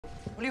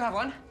Will you have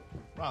one?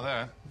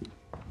 Rather.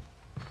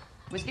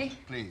 Whiskey?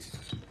 Please.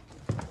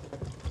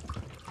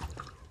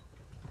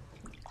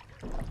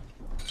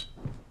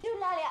 You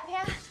lolly up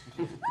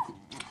here.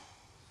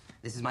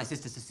 This is my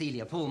sister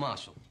Cecilia, Paul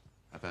Marshall.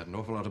 I've heard an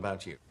awful lot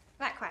about you.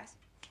 Likewise.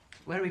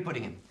 Where are we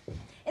putting him?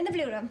 In the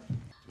blue room.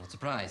 Not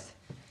surprised.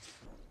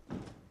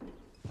 Some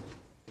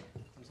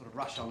sort of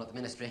rush on at the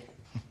ministry.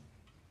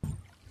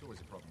 It's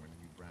always a problem when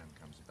a new brand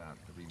comes about.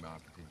 The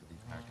remarketing, the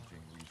repackaging,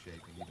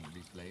 reshaping, even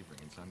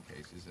reflavoring, in some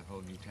cases, a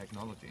whole new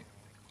technology.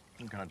 I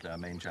think our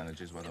main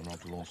challenge is whether or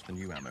not to launch the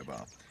new ammo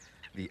bar.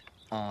 The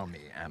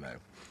Army ammo.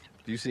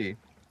 Do you see?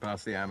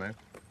 Past the ammo.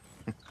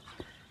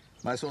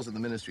 My source at the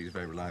ministry is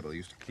very reliable. He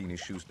used to clean his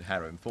shoes to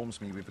Harrow. Informs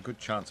me we have a good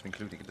chance of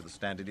including it in the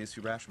standard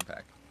issue ration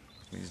pack.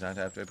 Which means I'd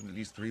have to open at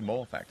least 3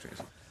 more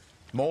factories.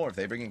 More if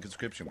they bring in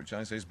conscription, which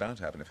I say is bound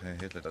to happen if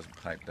Hitler doesn't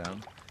pipe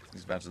down.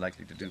 He's about as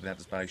likely to do that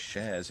as buy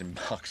shares in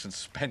Marks and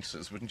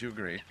Spencer's, wouldn't you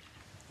agree?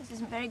 This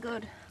isn't very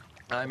good.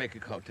 I make a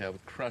cocktail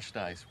with crushed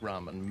ice,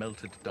 rum, and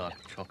melted dark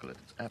chocolate.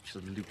 It's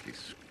absolutely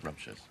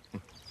scrumptious.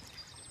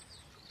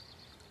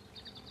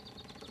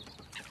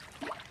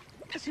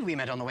 Guess who we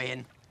met on the way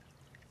in?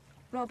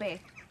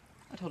 Robbie.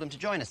 I told him to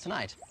join us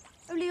tonight.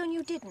 Oh, Leon,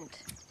 you didn't.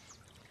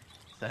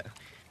 So,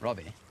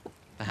 Robbie,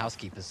 the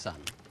housekeeper's son,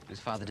 whose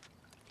father did...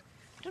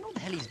 I don't know what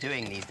the hell he's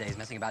doing these days,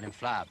 messing about in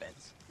flower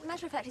beds. As a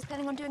matter of fact, he's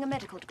planning on doing a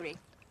medical degree.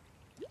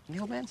 And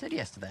the old man said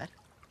yes to that.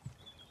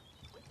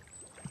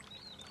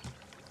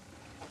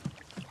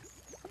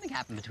 Something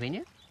happened between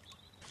you?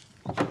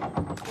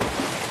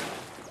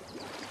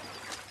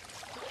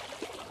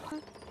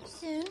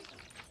 Soon?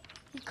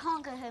 You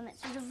can't go home,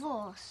 it's a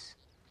divorce.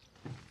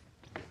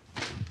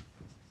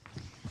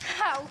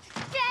 How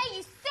dare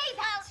you say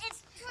that?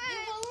 It's true.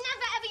 You will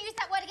never ever use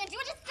that word again, do you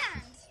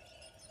understand?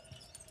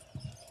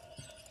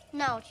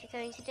 Now what are you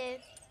going to do?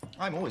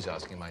 I'm always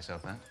asking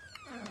myself that.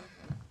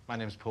 My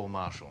name's Paul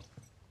Marshall.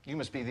 You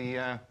must be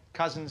the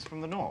cousins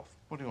from the north.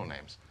 What are your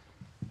names?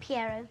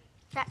 Piero.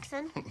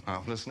 Jackson.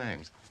 Marvellous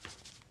names.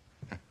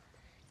 Do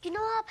you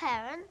know our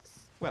parents?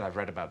 Well, I've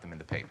read about them in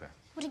the paper.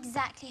 What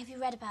exactly have you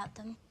read about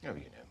them? Oh,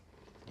 you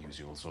know,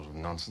 usual sort of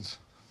nonsense.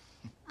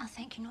 I'll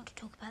thank you not to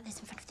talk about this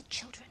in front of the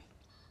children.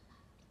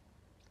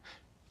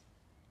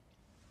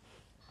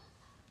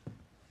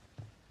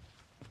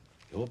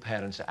 Your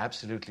parents are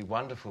absolutely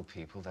wonderful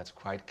people, that's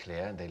quite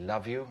clear, and they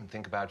love you and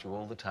think about you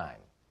all the time.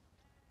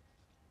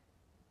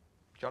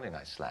 Jolly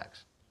nice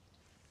slacks.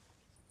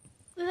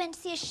 We went to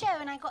see a show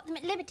and I got them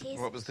at Liberty's.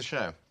 What was the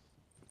show?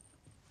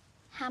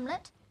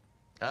 Hamlet.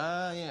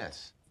 Ah,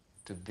 yes.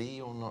 To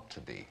be or not to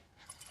be.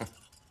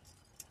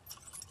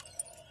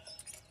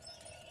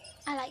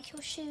 I like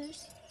your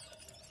shoes.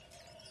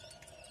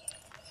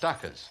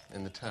 Duckers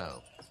in the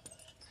toe.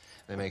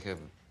 They make a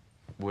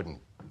wooden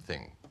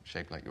thing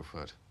shaped like your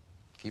foot.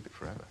 Keep it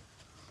forever.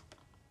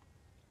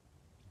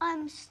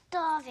 I'm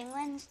starving.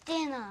 When's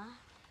dinner?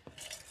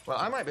 Well,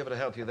 I might be able to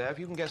help you there if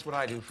you can guess what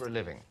I do for a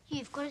living.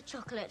 You've got a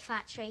chocolate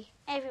factory.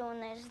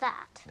 Everyone knows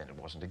that. Then it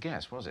wasn't a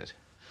guess, was it?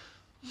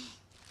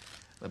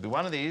 There'll be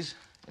one of these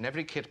in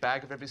every kit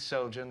bag of every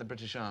soldier in the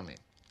British Army.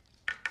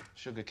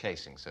 Sugar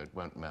casing so it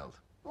won't melt.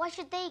 Why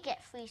should they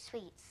get free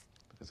sweets?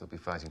 Because they'll be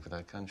fighting for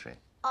their country.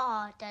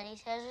 Oh, Daddy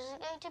says there's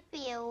going to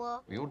be a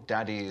war. Your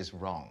daddy is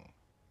wrong.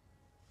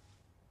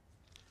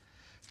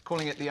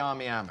 Calling it the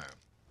Army ammo.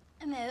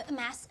 A mo, a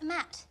mass, a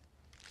mat.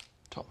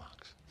 Top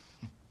marks.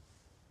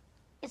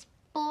 It's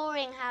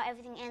boring how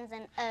everything ends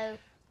in O.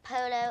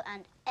 Polo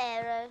and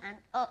aero and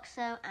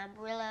oxo and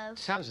brillo.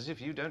 Sounds as if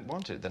you don't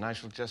want it. Then I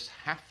shall just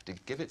have to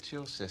give it to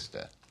your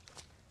sister.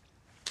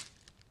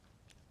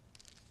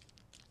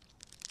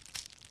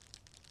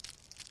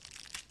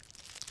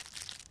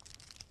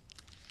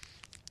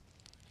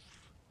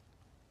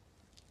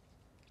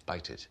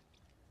 Bite it.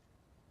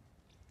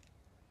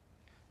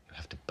 You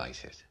have to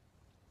bite it.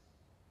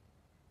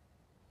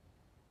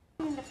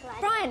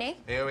 Bryony?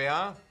 Here we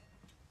are.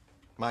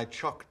 My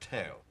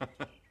cocktail.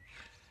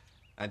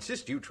 I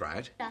insist you try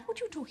it. What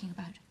are you talking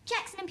about?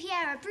 Jackson and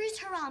Piero bruised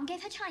her arm,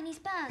 gave her Chinese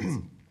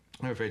burns.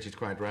 I'm afraid she's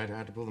quite right. I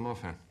had to pull them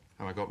off her.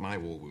 How I got my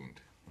war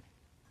wound.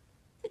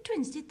 The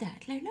twins did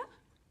that, Lola?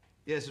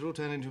 Yes, it all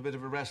turned into a bit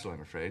of a wrestle,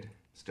 I'm afraid.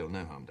 Still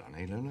no harm done,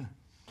 eh, Lola?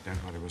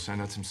 Don't worry, we'll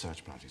send out some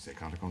search parties. They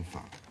can't have gone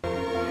far.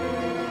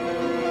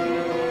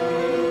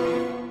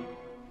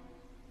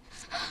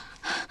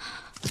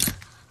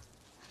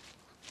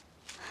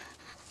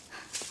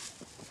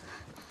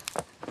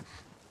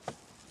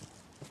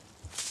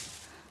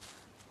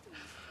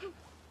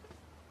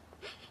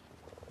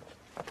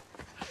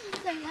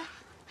 Lola,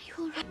 are you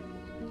all right?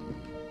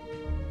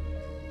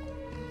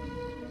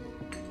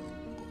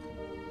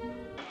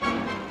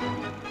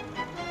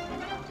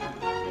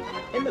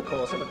 In the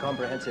course of a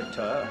comprehensive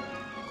tour,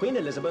 Queen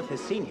Elizabeth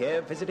is seen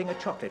here visiting a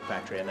chocolate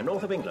factory in the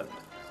north of England.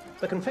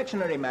 The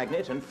confectionery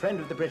magnate and friend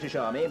of the British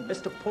Army,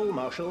 Mr. Paul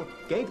Marshall,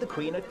 gave the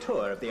Queen a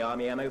tour of the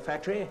Army ammo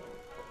factory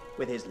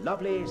with his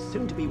lovely,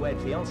 soon-to-be-wed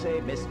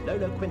fiancée, Miss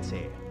Lola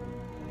Quincy.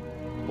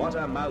 What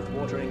a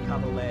mouth-watering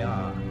couple they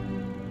are.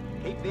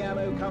 Keep the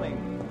ammo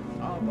coming.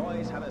 Our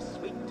boys have a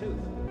sweet tooth.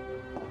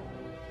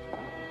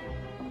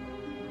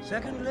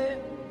 Secondly,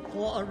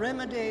 for a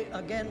remedy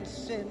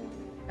against sin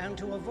and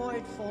to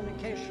avoid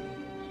fornication,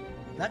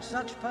 that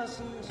such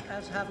persons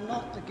as have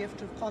not the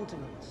gift of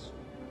continence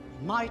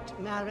might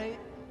marry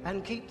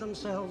and keep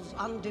themselves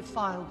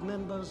undefiled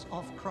members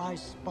of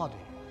Christ's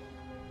body.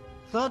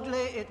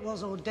 Thirdly, it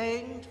was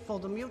ordained for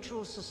the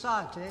mutual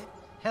society,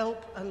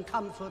 help and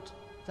comfort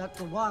that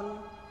the one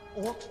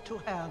ought to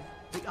have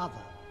the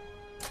other.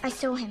 I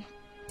saw him.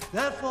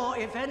 Therefore,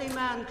 if any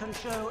man can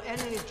show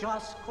any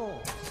just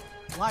cause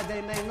why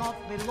they may not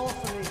be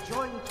lawfully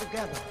joined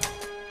together,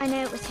 I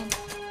know it was him.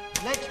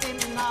 let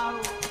him now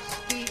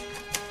speak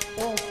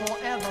or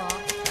forever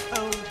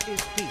hold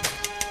his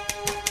peace.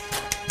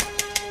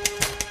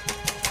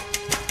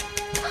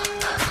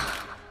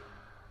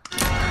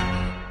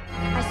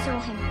 I saw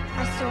him.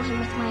 I saw him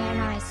with my own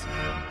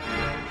eyes.